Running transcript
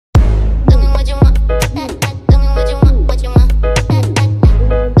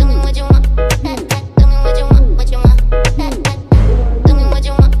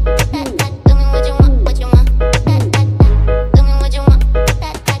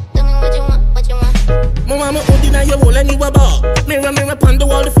when you a ball. Mirror, mirror upon the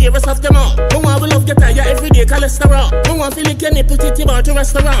wall, the fairest of them all. No one will love your tire every day, cholesterol. No one feel like your nipple titty bar to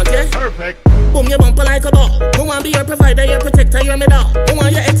restaurant, yeah? Perfect. Boom, your bumper like a ball. No one be your provider, your protector, your medal. No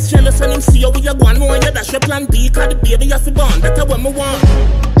one your ex jealous when him see you with your gun. No one you dash your plan B, cause the baby you fi born. That's what me want.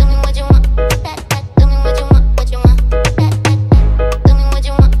 Tell me what you want. Tell me what you want. What you want. Tell me what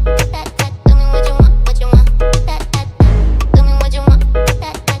you want. Tell me what you want. What you want. Tell me what you want.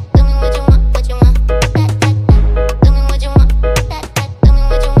 Tell me what you want. What you want. Tell me what you want. Tell me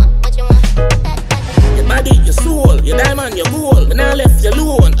what you want. What you want. Your body, your soul, your diamond, your gold. When I left you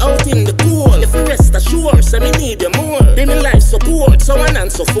alone, out in the cold. If you rest assured, so me need you more. Be me life support, so on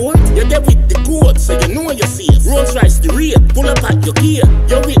and so forth. You're there with the code, so you know you're safe. Rolls Royce the rate, pull up at your gear.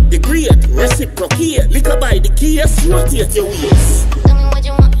 You're with the great, reciprocate. Liquor by the case, rotate your waist. Tell me what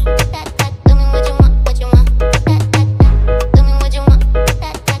you want. Tell me what you want. What you want. Tell me what you want.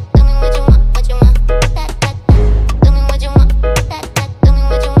 Tell me what you want. What you want. Tell me what you want. Tell me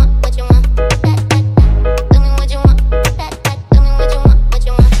what you want. What you want. Tell me what you want. Tell me what you want. What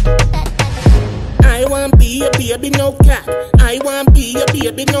you want. I want be a baby, no cap. I want be a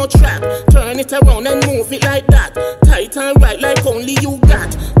baby, no trap. Turn it around and move it like that. Tight and right like only you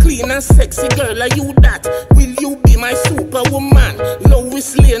got. Clean and sexy girl like you that. Will you be my superwoman?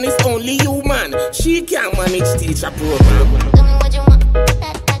 Lois Lane is only human. She can manage teacher program. Tell me what you want.